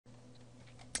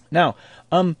Now,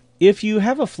 if you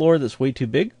have a floor that's way too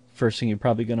big, first thing you're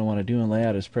probably going to want to do in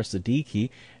layout is press the D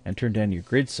key and turn down your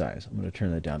grid size. I'm going to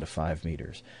turn that down to 5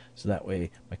 meters. So that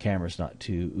way my camera's not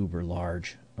too uber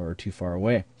large or too far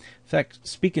away. In fact,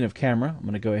 speaking of camera, I'm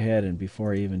going to go ahead and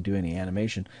before I even do any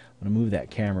animation, I'm going to move that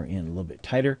camera in a little bit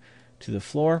tighter to the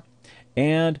floor.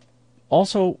 And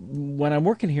also, when I'm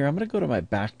working here, I'm going to go to my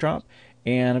backdrop,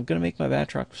 and I'm going to make my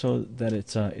backdrop so that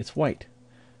it's white.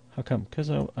 How come? Because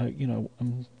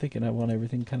I'm thinking I want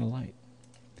everything kind of light.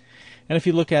 And if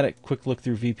you look at it, quick look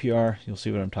through VPR, you'll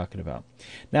see what I'm talking about.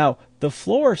 Now, the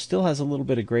floor still has a little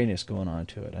bit of grayness going on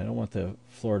to it. I don't want the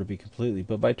floor to be completely,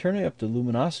 but by turning up the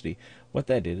luminosity, what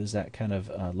that did is that kind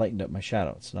of lightened up my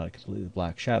shadow. It's not a completely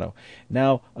black shadow.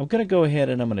 Now, I'm going to go ahead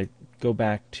and I'm going to go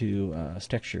back to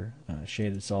texture,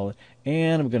 shaded solid,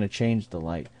 and I'm going to change the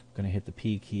light. I'm going to hit the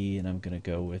P key, and I'm going to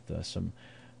go with some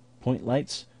point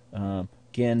lights.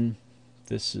 Again,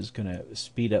 this is going to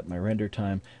speed up my render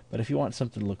time, but if you want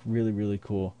something to look really, really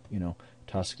cool,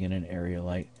 tossing in an area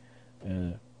light,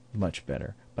 much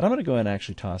better. But I'm going to go ahead and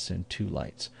actually toss in 2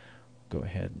 lights. Go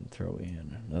ahead and throw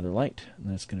in another light,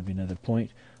 and that's going to be another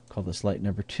point. Call this light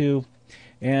number 2.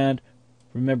 And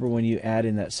remember, when you add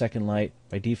in that second light,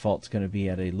 by default it's going to be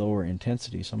at a lower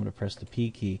intensity, so I'm going to press the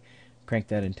P key, crank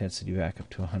that intensity back up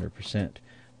to 100%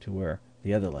 to where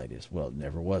the other light is. Well, it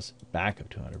never was back up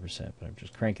to 100%, but I'm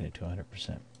just cranking it to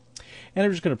 100%. And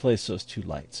I'm just going to place those 2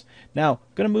 lights. Now,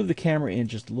 I'm going to move the camera in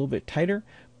just a little bit tighter,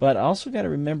 but I also got to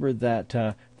remember that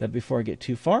that before I get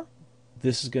too far,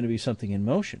 this is going to be something in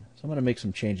motion. So I'm going to make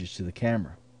some changes to the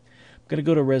camera. I'm going to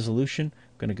go to resolution.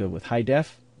 I'm going to go with high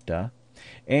def,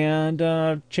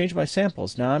 and change my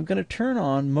samples. Now I'm going to turn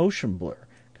on motion blur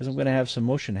because I'm going to have some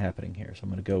motion happening here. So I'm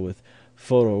going to go with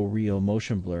photo real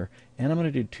motion blur, and I'm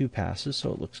going to do 2 passes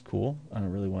so it looks cool. I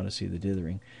don't really want to see the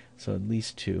dithering, so at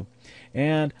least 2.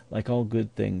 And like all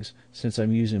good things, since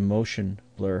I'm using motion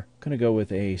blur, I'm going to go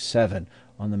with a 7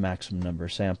 on the maximum number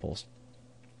of samples.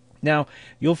 Now,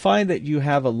 you'll find that you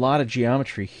have a lot of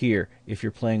geometry here if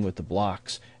you're playing with the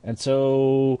blocks. And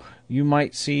so you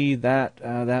might see that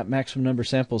that maximum number of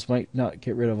samples might not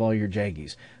get rid of all your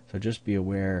jaggies. So just be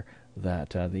aware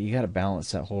that you got to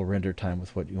balance that whole render time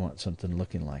with what you want something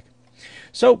looking like.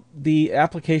 So the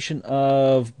application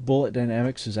of bullet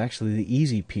dynamics is actually the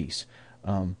easy piece.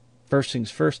 First things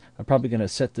first, I'm probably going to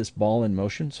set this ball in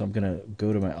motion. So I'm going to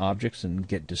go to my objects and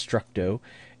get Destructo.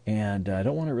 And I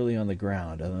don't want it really on the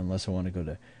ground, unless I want to go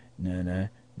to na-na,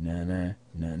 na-na,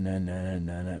 na-na, na-na,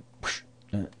 na-na,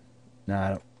 na. No, I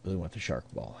don't really want the shark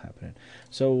ball happening.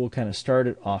 So we'll kind of start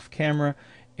it off camera,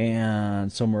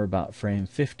 and somewhere about frame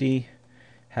 50,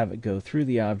 have it go through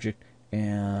the object,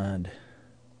 and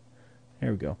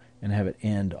there we go, and have it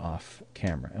end off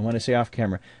camera. And when I say off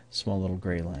camera, small little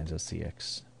gray lines, that's the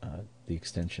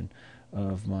extension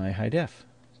of my high def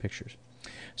pictures.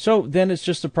 So then it's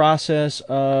just a process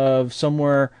of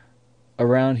somewhere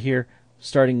around here,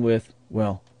 starting with,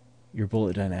 well, your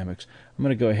bullet dynamics. I'm going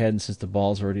to go ahead, and since the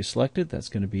ball's already selected, that's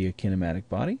going to be a kinematic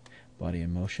body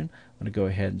in motion. I'm going to go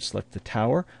ahead and select the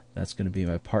tower. That's going to be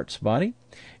my parts body.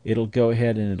 It'll go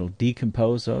ahead and it'll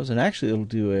decompose those, and actually it'll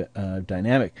do a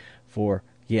dynamic for,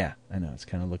 yeah, I know, it's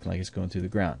kind of looking like it's going through the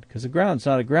ground, because the ground's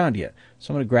not a ground yet.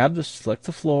 So I'm going to grab this, select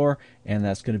the floor, and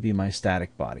that's going to be my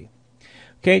static body.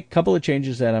 Okay, a couple of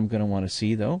changes that I'm going to want to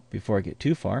see, though, before I get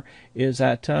too far, is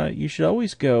that you should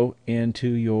always go into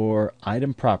your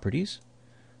item properties,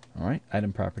 all right,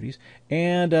 item properties,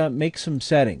 and make some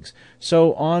settings.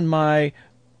 So on my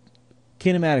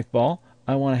kinematic ball,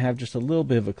 I want to have just a little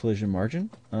bit of a collision margin,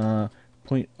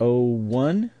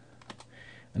 0.01,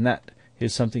 and that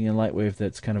is something in Lightwave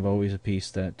that's kind of always a piece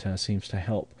that seems to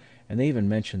help. And they even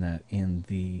mention that in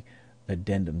the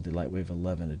addendum, the Lightwave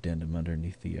 11 addendum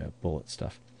underneath the bullet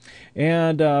stuff.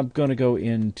 And I'm going to go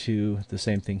into the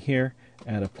same thing here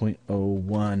at a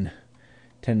 0.01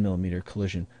 10mm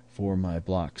collision for my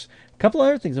blocks. A couple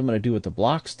other things I'm going to do with the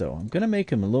blocks, though. I'm going to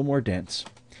make them a little more dense,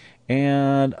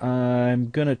 and I'm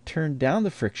going to turn down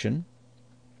the friction,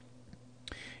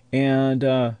 and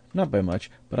not by much,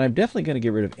 but I'm definitely going to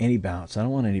get rid of any bounce. I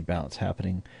don't want any bounce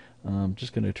happening. I'm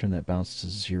just going to turn that bounce to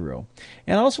 0.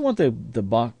 And I also want the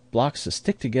blocks to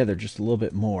stick together just a little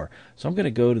bit more. So I'm going to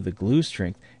go to the glue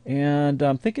strength, and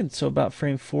I'm thinking so about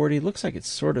frame 40. Looks like it's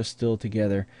sort of still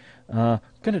together. I'm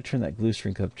going to turn that glue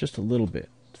strength up just a little bit,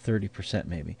 30%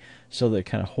 maybe, so that it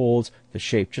kind of holds the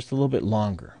shape just a little bit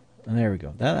longer. And there we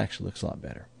go. That actually looks a lot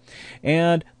better.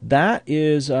 And that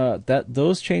is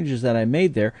those changes that I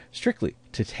made there strictly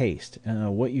to taste.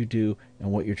 What you do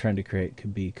and what you're trying to create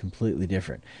could be completely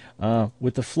different.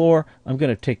 With the floor, I'm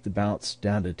going to take the bounce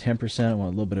down to 10%. I want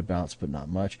a little bit of bounce, but not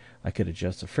much. I could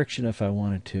adjust the friction if I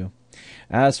wanted to.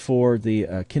 As for the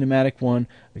kinematic one,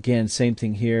 again, same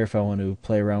thing here. If I want to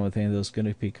play around with any of those, it's going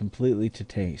to be completely to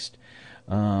taste.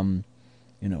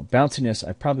 Bounciness,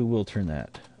 I probably will turn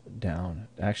that down.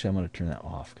 Actually, I'm going to turn that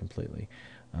off completely.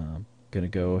 Going to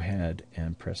go ahead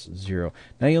and press 0.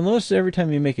 Now you'll notice every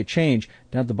time you make a change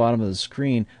down at the bottom of the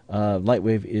screen,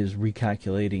 Lightwave is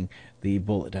recalculating the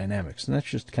bullet dynamics, and that's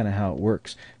just kind of how it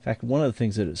works. In fact, one of the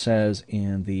things that it says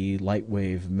in the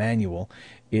Lightwave manual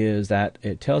is that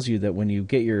it tells you that when you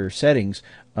get your settings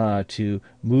to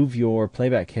move your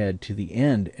playback head to the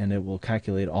end, and it will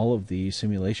calculate all of the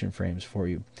simulation frames for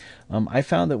you. I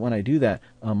found that when I do that,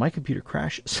 my computer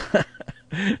crashes.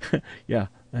 Yeah,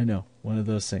 I know, one of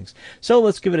those things. So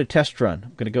let's give it a test run.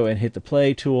 I'm going to go ahead and hit the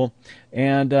play tool,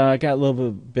 and I got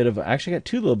actually got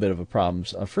two little bit of a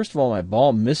problems. First of all, my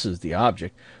ball misses the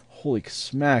object. Holy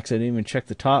smacks! I didn't even check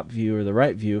the top view or the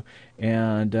right view,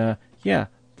 and yeah,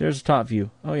 there's the top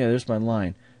view. Oh yeah, there's my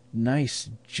line. Nice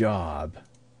job.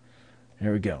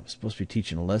 There we go. I'm supposed to be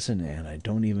teaching a lesson, and I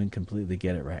don't even completely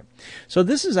get it right. So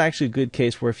this is actually a good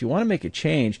case where if you want to make a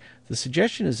change, the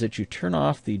suggestion is that you turn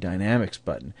off the dynamics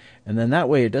button, and then that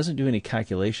way it doesn't do any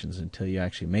calculations until you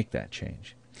actually make that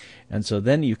change. And so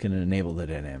then you can enable the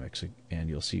dynamics, and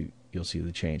you'll see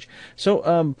the change.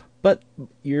 So, but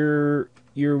your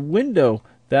window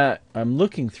that I'm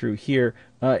looking through here,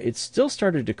 it still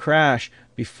started to crash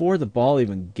before the ball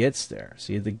even gets there.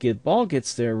 See, the ball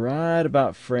gets there right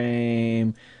about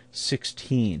frame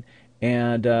 16.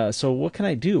 And so what can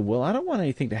I do? Well, I don't want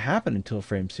anything to happen until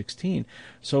frame 16.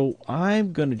 So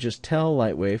I'm going to just tell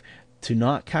Lightwave to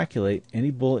not calculate any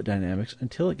bullet dynamics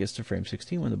until it gets to frame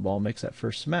 16 when the ball makes that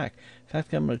first smack. In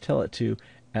fact, I'm going to tell it to,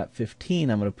 at 15,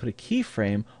 I'm going to put a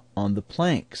keyframe on the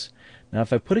planks. Now,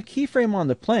 if I put a keyframe on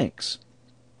the planks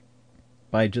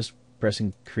by just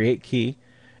pressing Create Key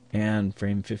and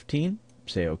frame 15,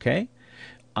 say OK,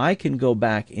 I can go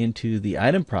back into the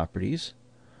item properties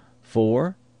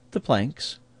for the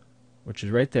planks, which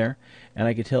is right there, and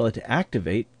I can tell it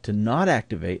to not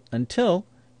activate until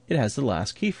it has the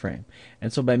last keyframe.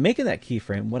 And so by making that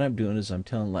keyframe, what I'm doing is I'm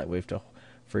telling Lightwave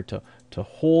to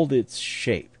hold its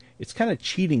shape. It's kind of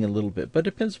cheating a little bit, but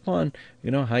it depends upon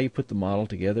how you put the model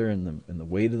together and the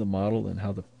weight of the model and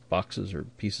how the boxes or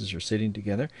pieces are sitting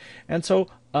together. And so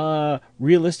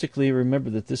realistically, remember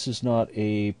that this is not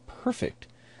a perfect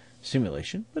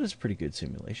simulation, but it's a pretty good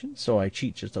simulation. So I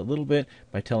cheat just a little bit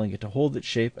by telling it to hold its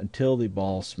shape until the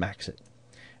ball smacks it.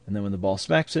 And then when the ball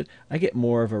smacks it, I get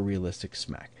more of a realistic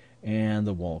smack, and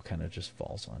the wall kind of just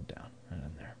falls on down right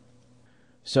in there.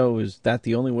 So is that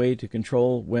the only way to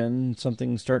control when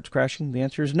something starts crashing? The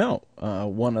answer is no.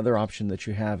 One other option that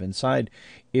you have inside,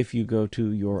 if you go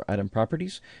to your item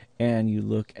properties and you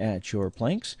look at your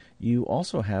planks, you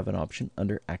also have an option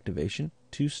under activation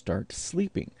to start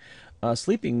sleeping.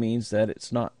 Sleeping means that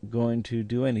it's not going to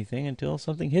do anything until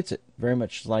something hits it, very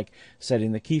much like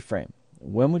setting the keyframe.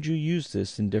 When would you use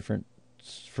this in different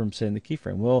from setting the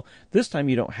keyframe? Well, this time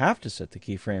you don't have to set the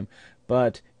keyframe,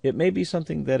 but it may be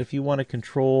something that if you want to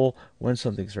control when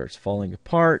something starts falling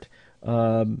apart,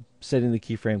 setting the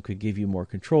keyframe could give you more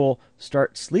control.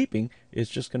 Start sleeping is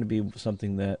just going to be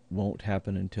something that won't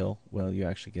happen until, well, you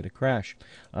actually get a crash.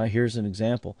 Here's an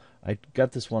example. I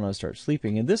got this one on start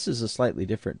sleeping, and this is a slightly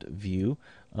different view.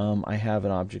 I have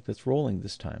an object that's rolling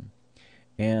this time,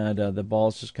 and the ball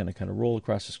is just going to kind of roll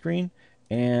across the screen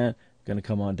and going to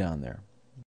come on down there.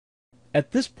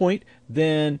 At this point,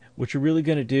 then, what you're really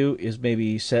going to do is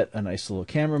maybe set a nice little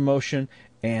camera motion,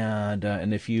 and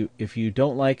if you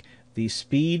don't like the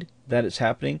speed that it's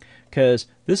happening, because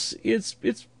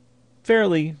it's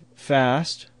fairly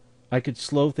fast, I could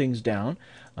slow things down.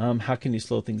 How can you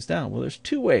slow things down? Well, there's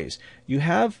two ways. You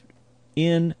have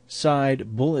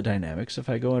inside bullet dynamics. If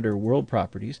I go under world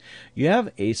properties, you have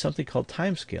something called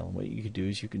timescale. And what you can do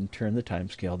is you can turn the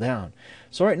timescale down.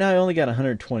 So right now I only got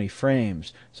 120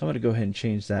 frames. So I'm going to go ahead and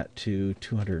change that to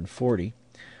 240.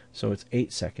 So it's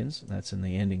 8 seconds. That's in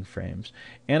the ending frames.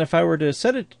 And if I were to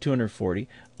set it to 240,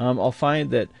 I'll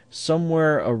find that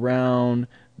somewhere around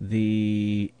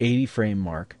the 80 frame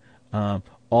mark,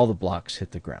 all the blocks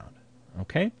hit the ground.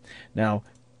 Okay? Now,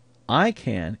 I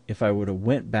can, if I would have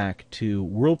went back to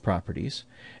world properties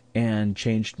and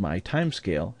changed my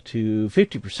timescale to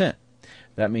 50%,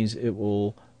 that means it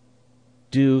will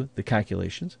do the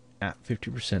calculations at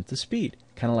 50% the speed,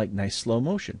 kind of like nice slow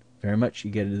motion. Very much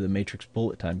you get into the Matrix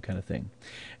bullet time kind of thing.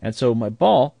 And so my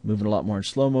ball moving a lot more in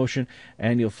slow motion,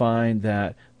 and you'll find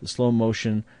that the slow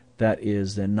motion that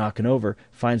is then knocking over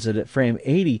finds that at frame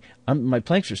 80, my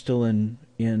planks are still in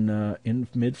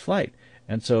mid-flight.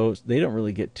 And so they don't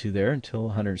really get to there until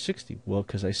 160. Well,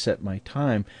 because I set my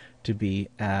time to be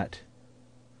at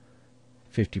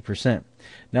 50%.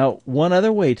 Now, one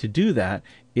other way to do that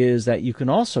is that you can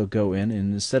also go in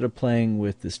and instead of playing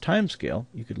with this time scale,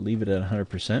 you could leave it at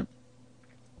 100%.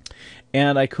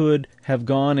 And I could have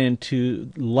gone into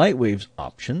Lightwave's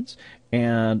options,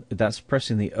 and that's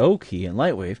pressing the O key in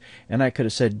Lightwave, and I could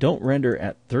have said don't render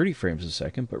at 30 frames a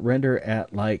second, but render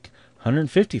at like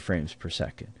 150 frames per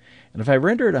second. And if I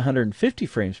render at 150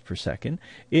 frames per second,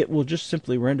 it will just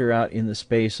simply render out in the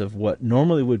space of what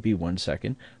normally would be 1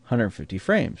 second, 150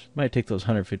 frames. I take those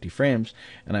 150 frames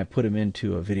and I put them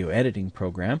into a video editing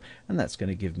program, and that's going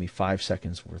to give me 5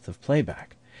 seconds worth of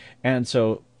playback. And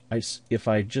so if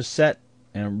I just set,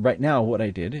 and right now what I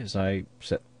did is I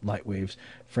set Lightwave's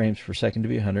frames per second to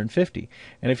be 150.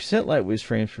 And if you set Lightwave's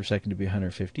frames per second to be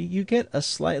 150, you get a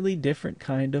slightly different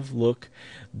kind of look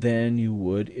than you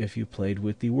would if you played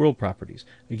with the world properties.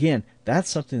 Again, that's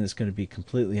something that's going to be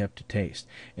completely up to taste.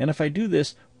 And if I do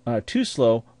this too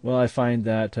slow, well, I find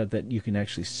that that you can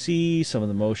actually see some of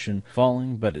the motion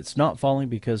falling, but it's not falling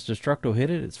because Destructo hit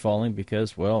it. It's falling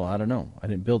because, well, I don't know, I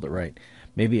didn't build it right.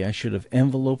 Maybe I should have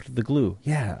enveloped the glue.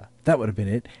 Yeah, that would have been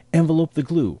it. Envelope the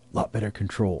glue. Lot better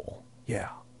control. Yeah.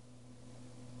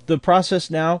 The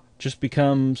process now just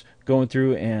becomes going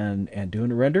through and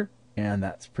doing a render, and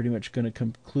that's pretty much going to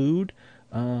conclude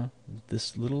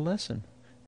this little lesson.